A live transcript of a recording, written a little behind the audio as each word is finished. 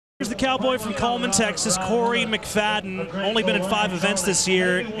Here's the cowboy from Coleman, Texas, Cory McFadden. Only been in 5 events this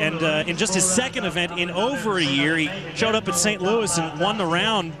year, and in just his 2nd event in over a year, he showed up at St. Louis and won the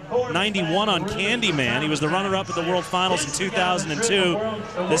round 91 on Candyman. He was the runner-up at the World Finals in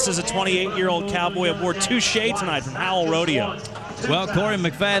 2002. This is a 28-year-old cowboy aboard Touchet tonight from Howell Rodeo. Well, Cory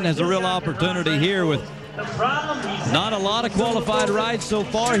McFadden has a real opportunity here with not a lot of qualified rides so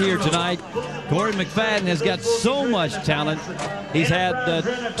far here tonight. Cory McFadden has got so much talent. He's had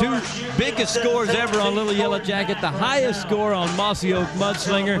the 2 biggest scores ever on Little Yellow Jacket, the highest score on Mossy Oak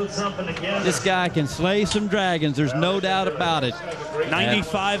Mudslinger. This guy can slay some dragons, there's no doubt about it.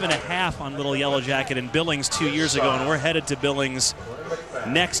 95.5 on Little Yellow Jacket in Billings 2 years ago, and we're headed to Billings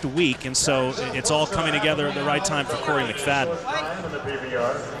next week, and so it's all coming together at the right time for Cory McFadden.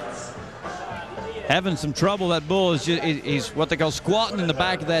 Having some trouble. That bull is just, he's what they call squatting in the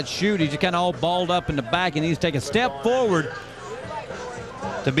back of that chute. He's just kind of all balled up in the back, and he needs to take a step forward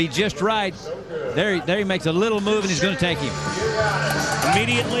to be just right. There he makes a little move, and he's going to take him.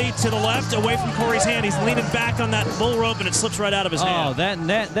 Immediately to the left, away from Cory's hand. He's leaning back on that bull rope, and it slips right out of his hand. Oh,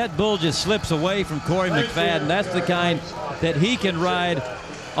 that bull just slips away from Cory McFadden. That's the kind that he can ride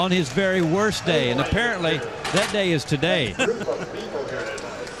on his very worst day, and apparently that day is today.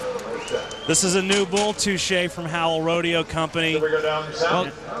 This is a new bull, Touchet, from Howell Rodeo Company. Well,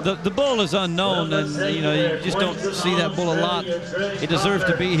 the bull is unknown, and you just don't see that bull a lot. He deserves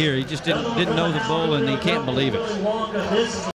to be here. He just didn't know the bull, and he can't believe it.